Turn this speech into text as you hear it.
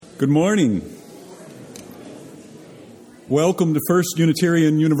Good morning. Welcome to First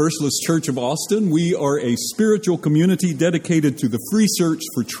Unitarian Universalist Church of Austin. We are a spiritual community dedicated to the free search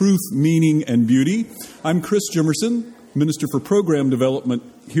for truth, meaning, and beauty. I'm Chris Jimerson, Minister for Program Development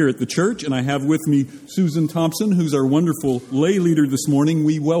here at the church, and I have with me Susan Thompson, who's our wonderful lay leader this morning.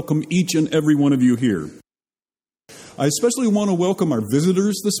 We welcome each and every one of you here. I especially want to welcome our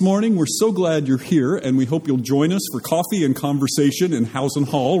visitors this morning. We're so glad you're here, and we hope you'll join us for coffee and conversation in Housen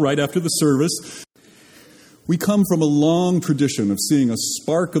Hall right after the service. We come from a long tradition of seeing a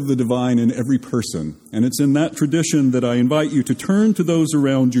spark of the divine in every person, and it's in that tradition that I invite you to turn to those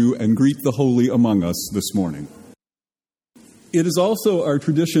around you and greet the holy among us this morning. It is also our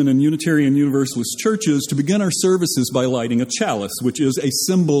tradition in Unitarian Universalist churches to begin our services by lighting a chalice, which is a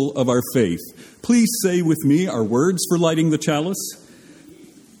symbol of our faith. Please say with me our words for lighting the chalice.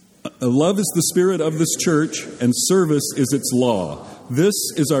 Love is the spirit of this church, and service is its law. This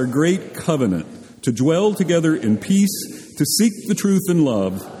is our great covenant, to dwell together in peace, to seek the truth in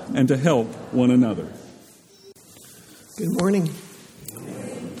love, and to help one another. Good morning.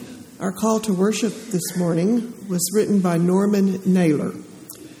 Our call to worship this morning was written by Norman Naylor.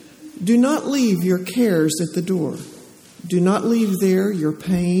 Do not leave your cares at the door. Do not leave there your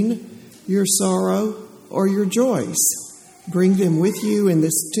pain, your sorrow, or your joys. Bring them with you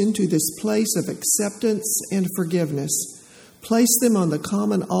into this place of acceptance and forgiveness. Place them on the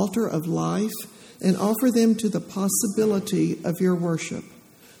common altar of life and offer them to the possibility of your worship.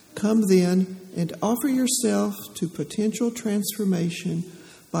 Come then and offer yourself to potential transformation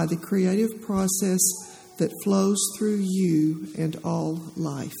by the creative process that flows through you and all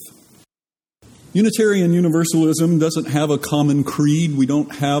life. Unitarian Universalism doesn't have a common creed. We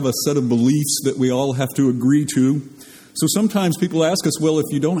don't have a set of beliefs that we all have to agree to. So sometimes people ask us, well, if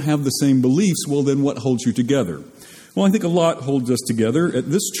you don't have the same beliefs, well, then what holds you together? Well, I think a lot holds us together. At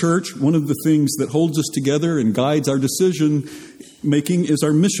this church, one of the things that holds us together and guides our decision making is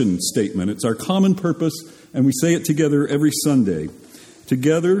our mission statement. It's our common purpose, and we say it together every Sunday.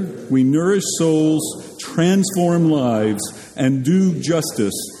 Together, we nourish souls, transform lives, and do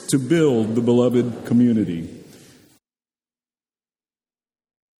justice to build the beloved community.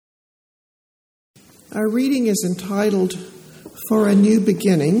 Our reading is entitled For a New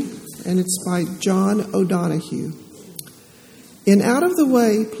Beginning, and it's by John O'Donohue. In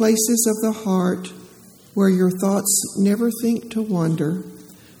out-of-the-way places of the heart, where your thoughts never think to wander,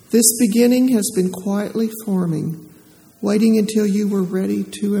 this beginning has been quietly forming, waiting until you were ready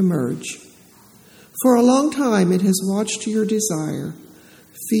to emerge. For a long time it has watched your desire,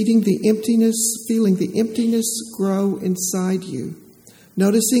 feeling the emptiness grow inside you,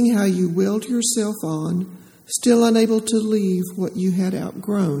 noticing how you willed yourself on, still unable to leave what you had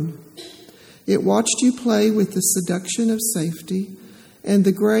outgrown. It watched you play with the seduction of safety and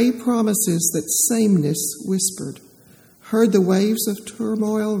the gray promises that sameness whispered, heard the waves of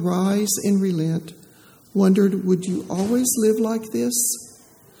turmoil rise and relent, wondered, would you always live like this?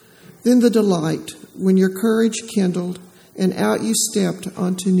 Then the delight, when your courage kindled and out you stepped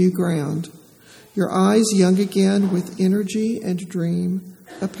onto new ground, your eyes young again with energy and dream,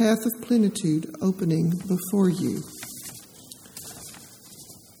 a path of plenitude opening before you.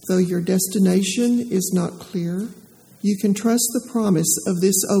 Though your destination is not clear, you can trust the promise of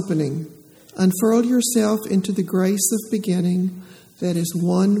this opening. Unfurl yourself into the grace of beginning that is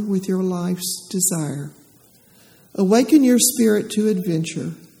one with your life's desire. Awaken your spirit to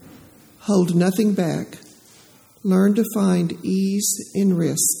adventure. Hold nothing back. Learn to find ease in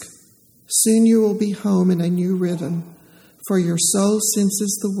risk. Soon you will be home in a new rhythm, for your soul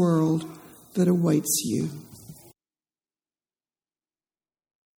senses the world that awaits you.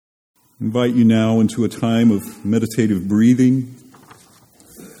 I invite you now into a time of meditative breathing,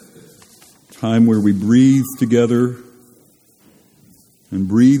 time where we breathe together, and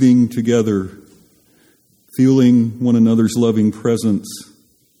breathing together, feeling one another's loving presence,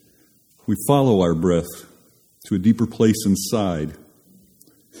 we follow our breath to a deeper place inside,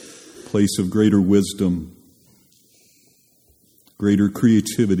 a place of greater wisdom, greater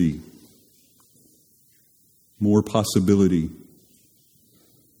creativity, more possibility,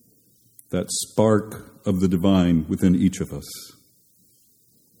 that spark of the divine within each of us.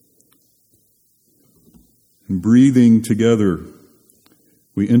 And breathing together,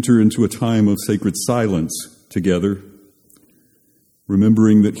 we enter into a time of sacred silence together,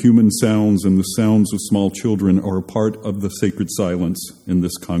 remembering that human sounds and the sounds of small children are a part of the sacred silence in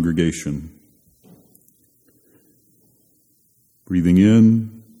this congregation. Breathing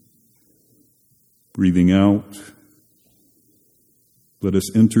in, breathing out, let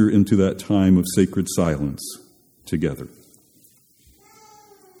us enter into that time of sacred silence together.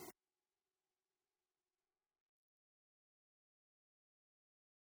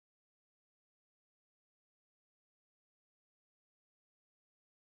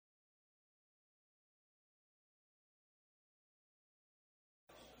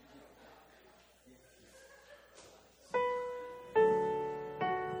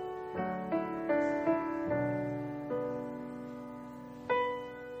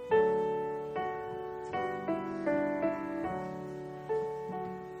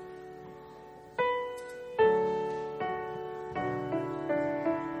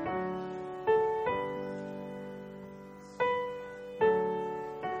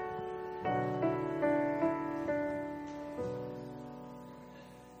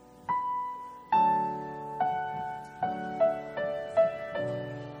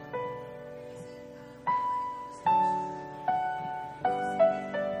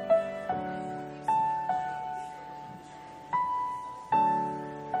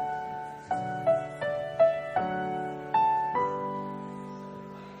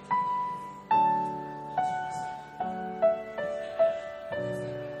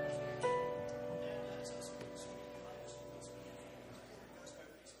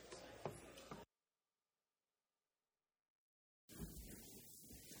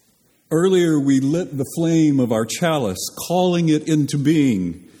 Earlier, we lit the flame of our chalice, calling it into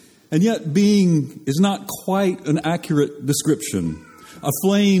being. And yet, being is not quite an accurate description. A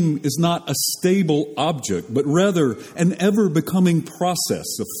flame is not a stable object, but rather an ever-becoming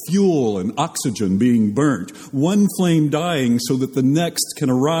process of fuel and oxygen being burnt, one flame dying so that the next can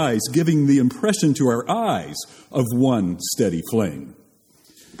arise, giving the impression to our eyes of one steady flame.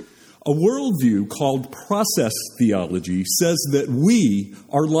 A worldview called process theology says that we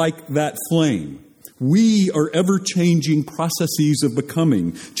are like that flame. We are ever-changing processes of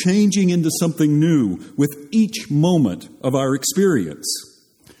becoming, changing into something new with each moment of our experience.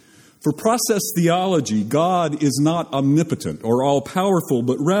 For process theology, God is not omnipotent or all-powerful,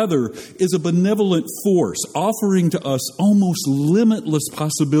 but rather is a benevolent force offering to us almost limitless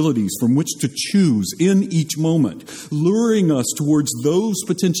possibilities from which to choose in each moment, luring us towards those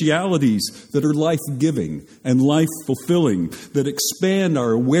potentialities that are life-giving and life-fulfilling, that expand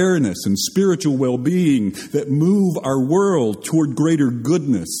our awareness and spiritual well-being, that move our world toward greater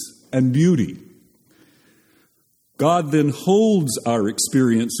goodness and beauty. God then holds our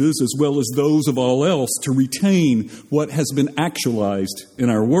experiences, as well as those of all else, to retain what has been actualized in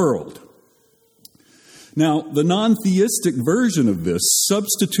our world. Now, the non-theistic version of this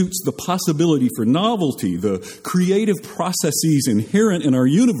substitutes the possibility for novelty, the creative processes inherent in our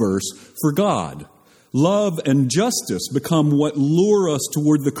universe, for God. Love and justice become what lure us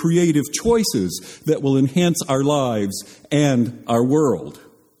toward the creative choices that will enhance our lives and our world.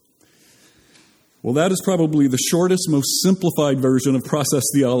 Well, that is probably the shortest, most simplified version of process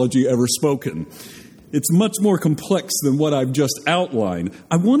theology ever spoken. It's much more complex than what I've just outlined.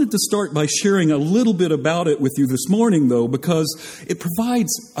 I wanted to start by sharing a little bit about it with you this morning, though, because it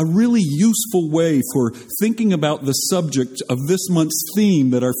provides a really useful way for thinking about the subject of this month's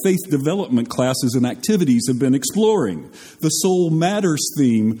theme that our faith development classes and activities have been exploring, the Soul Matters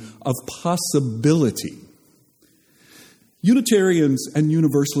theme of possibility. Unitarians and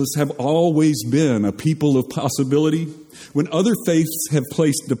Universalists have always been a people of possibility. When other faiths have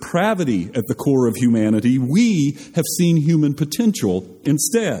placed depravity at the core of humanity, we have seen human potential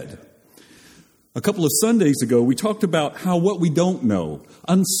instead. A couple of Sundays ago, we talked about how what we don't know,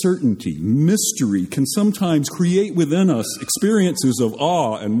 uncertainty, mystery, can sometimes create within us experiences of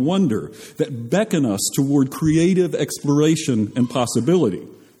awe and wonder that beckon us toward creative exploration and possibility.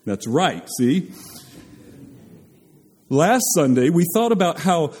 That's right, see? Last Sunday, we thought about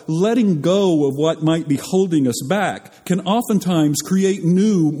how letting go of what might be holding us back can oftentimes create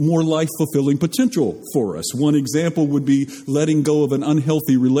new, more life-fulfilling potential for us. One example would be letting go of an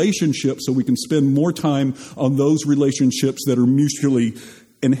unhealthy relationship so we can spend more time on those relationships that are mutually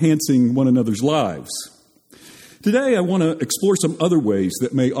enhancing one another's lives. Today, I want to explore some other ways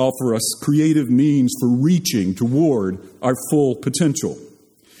that may offer us creative means for reaching toward our full potential.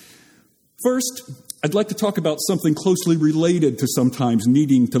 First, I'd like to talk about something closely related to sometimes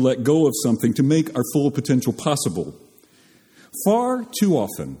needing to let go of something to make our full potential possible. Far too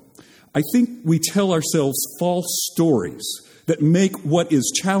often, I think we tell ourselves false stories that make what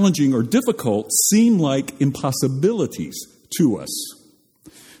is challenging or difficult seem like impossibilities to us.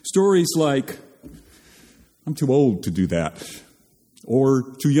 Stories like, I'm too old to do that, or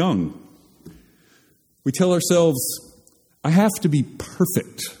too young. We tell ourselves, I have to be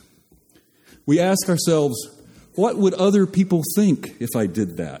perfect. We ask ourselves, what would other people think if I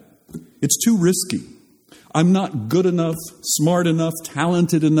did that? It's too risky. I'm not good enough, smart enough,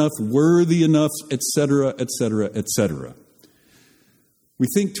 talented enough, worthy enough, etc., etc., etc. We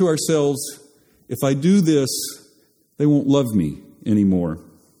think to ourselves, if I do this, they won't love me anymore.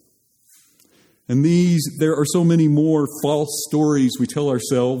 And there are so many more false stories we tell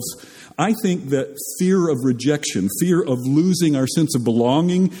ourselves. I think that fear of rejection, fear of losing our sense of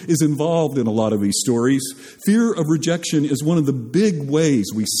belonging is involved in a lot of these stories. Fear of rejection is one of the big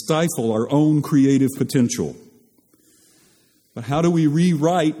ways we stifle our own creative potential. But how do we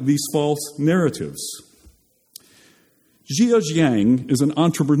rewrite these false narratives? Jia Jiang is an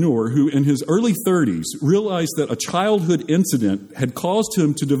entrepreneur who, in his early 30s, realized that a childhood incident had caused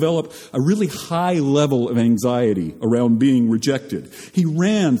him to develop a really high level of anxiety around being rejected. He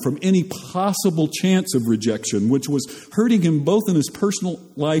ran from any possible chance of rejection, which was hurting him both in his personal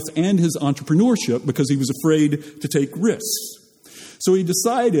life and his entrepreneurship because he was afraid to take risks. So he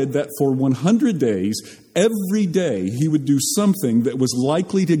decided that for 100 days, every day he would do something that was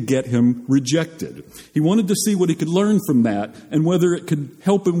likely to get him rejected. He wanted to see what he could learn from that and whether it could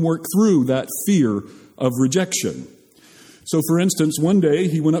help him work through that fear of rejection. So, for instance, one day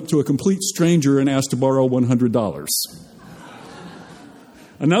he went up to a complete stranger and asked to borrow $100.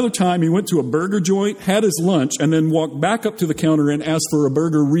 Another time he went to a burger joint, had his lunch, and then walked back up to the counter and asked for a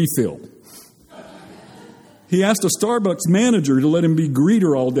burger refill. He asked a Starbucks manager to let him be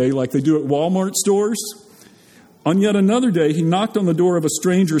greeter all day like they do at Walmart stores. On yet another day, he knocked on the door of a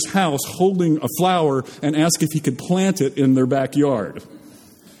stranger's house holding a flower and asked if he could plant it in their backyard.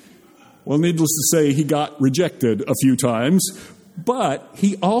 Well, needless to say, he got rejected a few times, but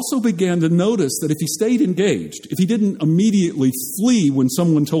he also began to notice that if he stayed engaged, if he didn't immediately flee when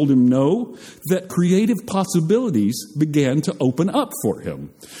someone told him no, that creative possibilities began to open up for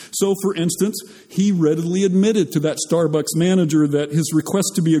him. So, for instance, he readily admitted to that Starbucks manager that his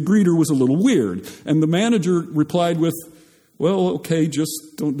request to be a greeter was a little weird. And the manager replied with, well, okay, just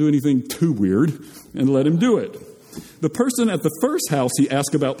don't do anything too weird, and let him do it. The person at the first house he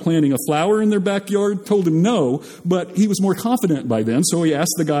asked about planting a flower in their backyard told him no, but he was more confident by then, so he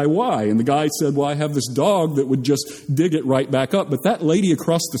asked the guy why. And the guy said, well, I have this dog that would just dig it right back up. But that lady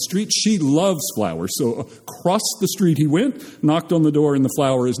across the street, she loves flowers. So across the street he went, knocked on the door, and the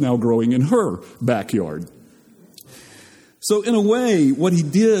flower is now growing in her backyard. So in a way, what he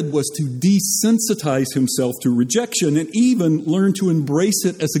did was to desensitize himself to rejection and even learn to embrace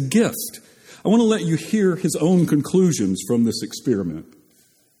it as a gift. I want to let you hear his own conclusions from this experiment.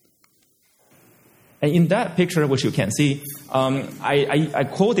 And in that picture, which you can see, I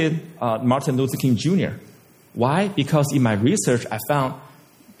quoted Martin Luther King Jr. Why? Because in my research, I found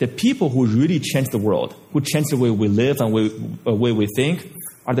the people who really changed the world, who changed the way we live and the way we think,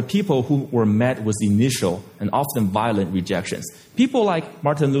 are the people who were met with initial and often violent rejections. People like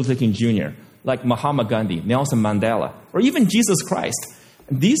Martin Luther King Jr., like Mahatma Gandhi, Nelson Mandela, or even Jesus Christ.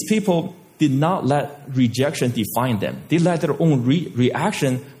 These people did not let rejection define them. They let their own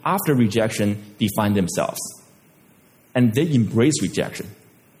reaction after rejection define themselves. And they embrace rejection.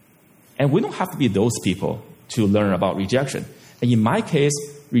 And we don't have to be those people to learn about rejection. And in my case,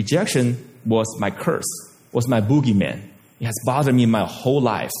 rejection was my curse, was my boogeyman. It has bothered me my whole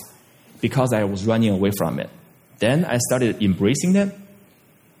life because I was running away from it. Then I started embracing it.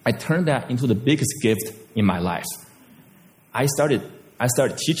 I turned that into the biggest gift in my life. I started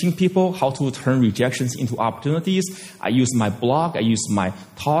teaching people how to turn rejections into opportunities. I used my blog, I used my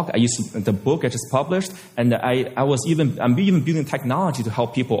talk, I used the book I just published, and I'm even building technology to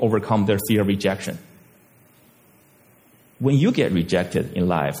help people overcome their fear of rejection. When you get rejected in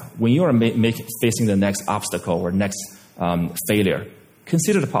life, when you are facing the next obstacle or next failure,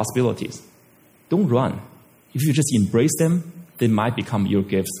 consider the possibilities. Don't run. If you just embrace them, they might become your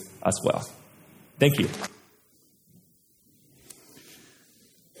gifts as well. Thank you.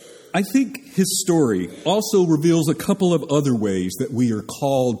 I think his story also reveals a couple of other ways that we are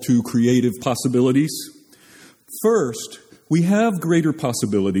called to creative possibilities. First, we have greater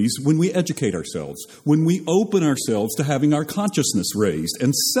possibilities when we educate ourselves, when we open ourselves to having our consciousness raised.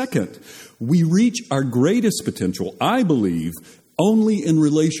 And second, we reach our greatest potential, I believe, only in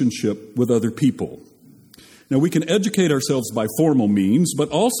relationship with other people. Now, we can educate ourselves by formal means, but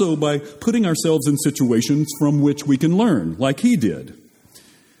also by putting ourselves in situations from which we can learn, like he did.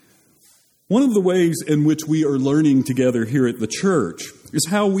 One of the ways in which we are learning together here at the church is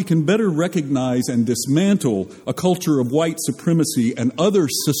how we can better recognize and dismantle a culture of white supremacy and other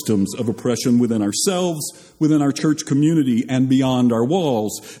systems of oppression within ourselves, within our church community, and beyond our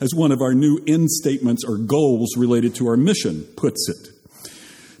walls, as one of our new end statements or goals related to our mission puts it.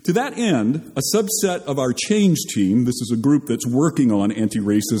 To that end, a subset of our Change team, this is a group that's working on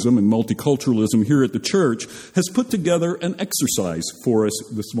anti-racism and multiculturalism here at the church, has put together an exercise for us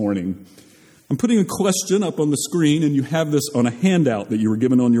this morning. I'm putting a question up on the screen, and you have this on a handout that you were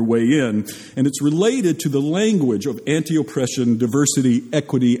given on your way in, and it's related to the language of anti-oppression, diversity,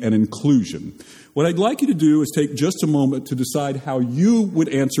 equity, and inclusion. What I'd like you to do is take just a moment to decide how you would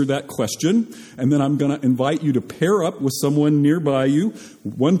answer that question, and then I'm going to invite you to pair up with someone nearby you.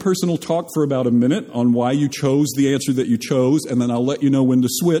 One person will talk for about a minute on why you chose the answer that you chose, and then I'll let you know when to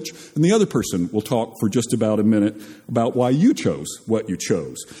switch, and the other person will talk for just about a minute about why you chose what you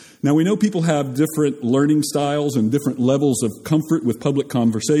chose. Now, we know people have different learning styles and different levels of comfort with public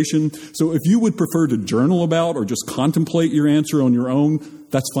conversation, so if you would prefer to journal about or just contemplate your answer on your own,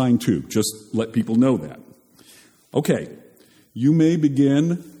 that's fine too. Just let people know that. Okay, you may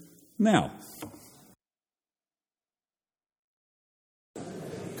begin now.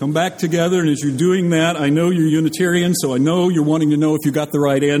 Come back together, and as you're doing that, I know you're Unitarian, so I know you're wanting to know if you got the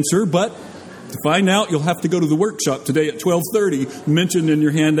right answer, but to find out, you'll have to go to the workshop today at 12:30, mentioned in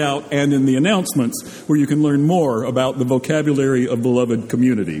your handout and in the announcements, where you can learn more about the vocabulary of beloved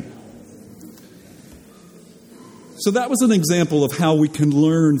community. So that was an example of how we can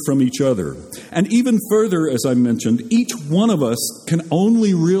learn from each other. And even further, as I mentioned, each one of us can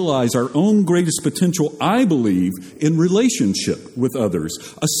only realize our own greatest potential, I believe, in relationship with others,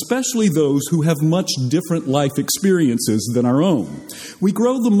 especially those who have much different life experiences than our own. We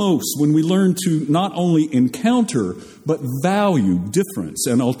grow the most when we learn to not only encounter, but value difference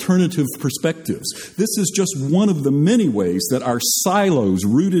and alternative perspectives. This is just one of the many ways that our silos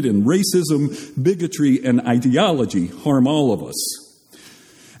rooted in racism, bigotry, and ideology harm all of us.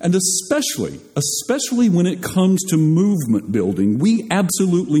 And especially when it comes to movement building, we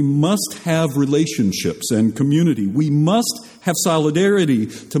absolutely must have relationships and community. We must have solidarity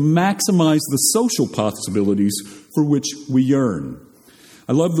to maximize the social possibilities for which we yearn.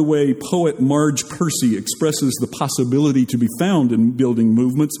 I love the way poet Marge Percy expresses the possibility to be found in building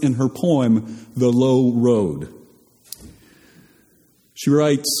movements in her poem, The Low Road. She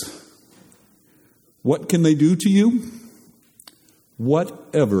writes, "What can they do to you?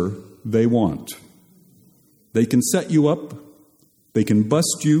 Whatever they want. They can set you up. They can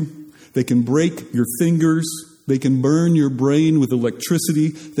bust you. They can break your fingers. They can burn your brain with electricity.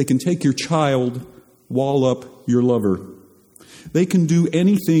 They can take your child, wall up your lover. They can do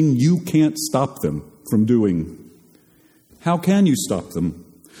anything you can't stop them from doing. How can you stop them?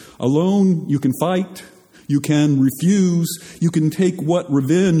 Alone, you can fight. You can refuse. You can take what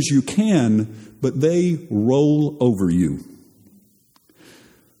revenge you can, but they roll over you.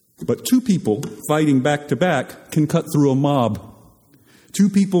 But two people fighting back to back can cut through a mob. Two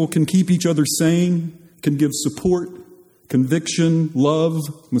people can keep each other sane, can give support, conviction, love,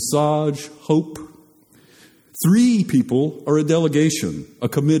 massage, hope. Three people are a delegation, a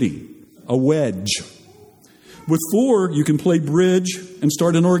committee, a wedge. With four, you can play bridge and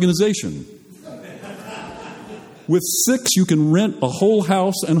start an organization. With six, you can rent a whole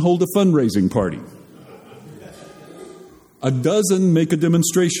house and hold a fundraising party. A dozen make a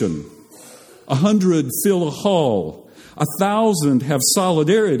demonstration. 100 fill a hall. 1,000 have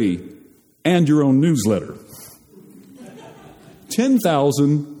solidarity and your own newsletter.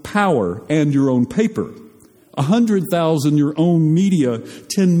 10,000 power and your own paper. 100,000 your own media.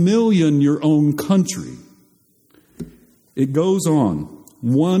 10 million your own country. It goes on,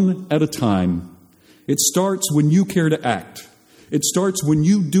 one at a time. It starts when you care to act. It starts when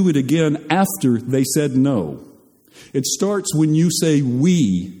you do it again after they said no. It starts when you say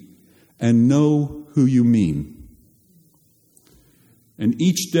we and know who you mean. And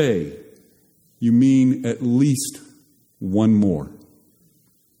each day, you mean at least one more.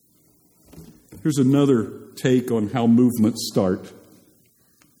 Here's another take on how movements start.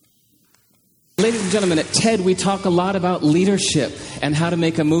 Ladies and gentlemen, at TED we talk a lot about leadership and how to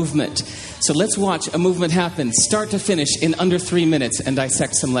make a movement. So let's watch a movement happen, start to finish, in under 3 minutes and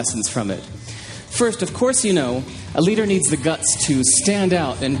dissect some lessons from it. First, of course you know, a leader needs the guts to stand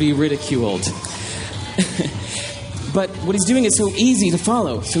out and be ridiculed. But what he's doing is so easy to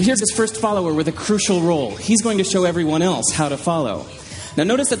follow. So here's his first follower with a crucial role. He's going to show everyone else how to follow. Now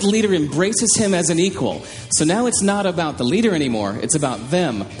notice that the leader embraces him as an equal. So now it's not about the leader anymore, it's about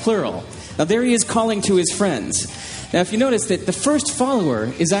them, plural. Now there he is calling to his friends. Now if you notice that the first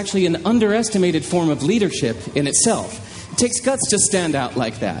follower is actually an underestimated form of leadership in itself. It takes guts to stand out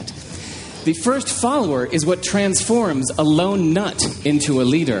like that. The first follower is what transforms a lone nut into a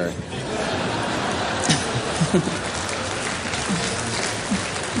leader.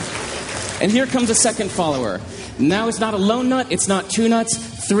 And here comes a second follower. Now it's not a lone nut, it's not two nuts.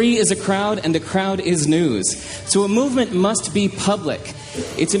 3 is a crowd, and a crowd is news. So a movement must be public.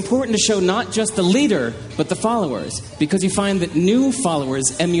 It's important to show not just the leader, but the followers, because you find that new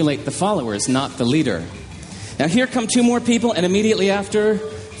followers emulate the followers, not the leader. Now here come 2 more people, and immediately after,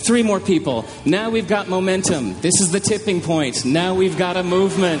 3 more people. Now we've got momentum. This is the tipping point. Now we've got a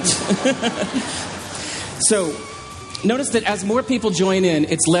movement. So notice that as more people join in,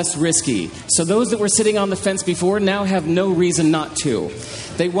 it's less risky. So those that were sitting on the fence before now have no reason not to.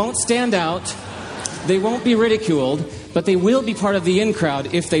 They won't stand out. They won't be ridiculed, but they will be part of the in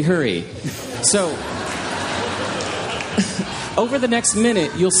crowd if they hurry. So over the next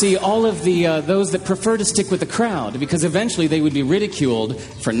minute, you'll see all of the those that prefer to stick with the crowd, because eventually they would be ridiculed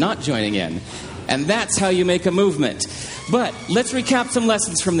for not joining in. And that's how you make a movement. But let's recap some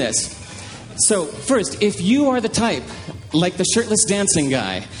lessons from this. So first, if you are the type, like the shirtless dancing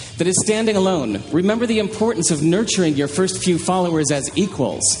guy, that is standing alone, remember the importance of nurturing your first few followers as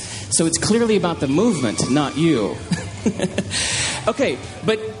equals. So it's clearly about the movement, not you. Okay,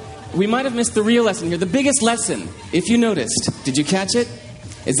 but we might have missed the real lesson here. The biggest lesson, if you noticed, did you catch it?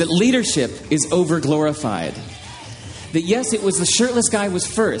 Is that leadership is over-glorified. that yes, it was the shirtless guy was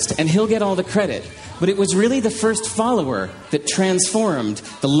first, and he'll get all the credit, but it was really the first follower that transformed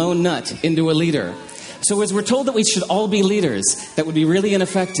the lone nut into a leader. So as we're told that we should all be leaders, that would be really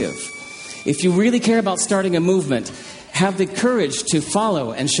ineffective. If you really care about starting a movement, have the courage to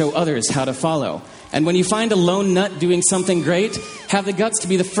follow and show others how to follow. And when you find a lone nut doing something great, have the guts to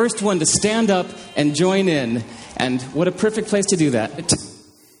be the first one to stand up and join in. And what a perfect place to do that.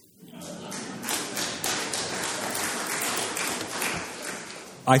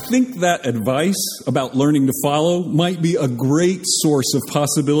 I think that advice about learning to follow might be a great source of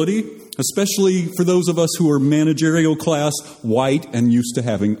possibility, especially for those of us who are managerial class, white, and used to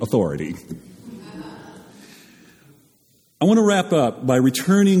having authority. I want to wrap up by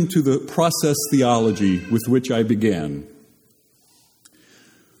returning to the process theology with which I began.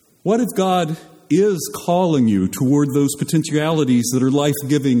 What if God is calling you toward those potentialities that are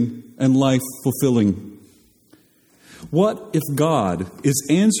life-giving and life-fulfilling? What if God is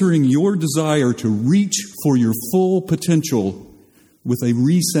answering your desire to reach for your full potential with a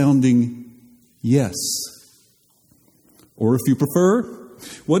resounding yes? Or if you prefer,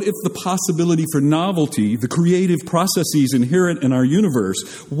 what if the possibility for novelty, the creative processes inherent in our universe,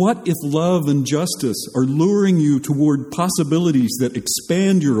 what if love and justice are luring you toward possibilities that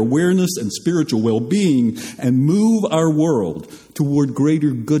expand your awareness and spiritual well-being and move our world toward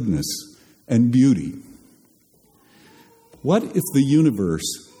greater goodness and beauty? What if the universe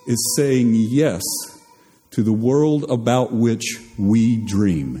is saying yes to the world about which we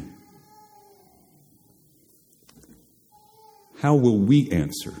dream? How will we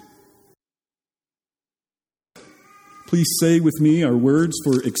answer? Please say with me our words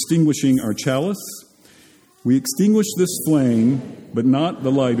for extinguishing our chalice. We extinguish this flame, but not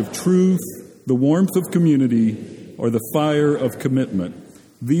the light of truth, the warmth of community, or the fire of commitment.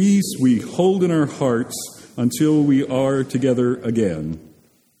 These we hold in our hearts until we are together again.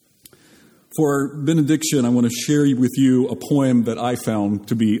 For our benediction, I want to share with you a poem that I found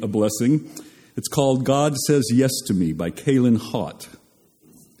to be a blessing. It's called God Says Yes to Me by Kaylin Haught.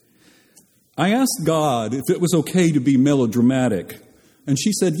 I asked God if it was okay to be melodramatic, and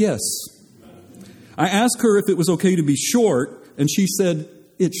she said yes. I asked her if it was okay to be short, and she said,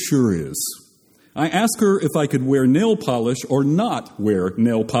 it sure is. I asked her if I could wear nail polish or not wear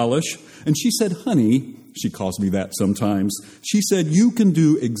nail polish, and she said, honey, she calls me that sometimes, she said, you can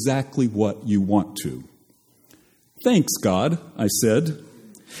do exactly what you want to. Thanks, God, I said.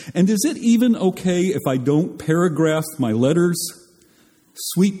 And is it even okay if I don't paragraph my letters?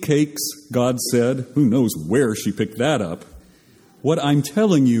 Sweet cakes, God said. Who knows where she picked that up? What I'm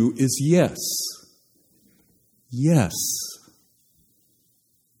telling you is yes. Yes.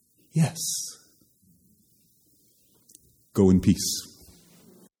 Yes. Go in peace.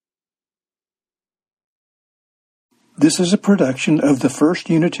 This is a production of the First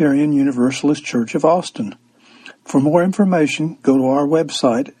Unitarian Universalist Church of Austin. For more information, go to our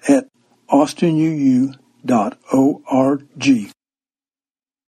website at austinuu.org.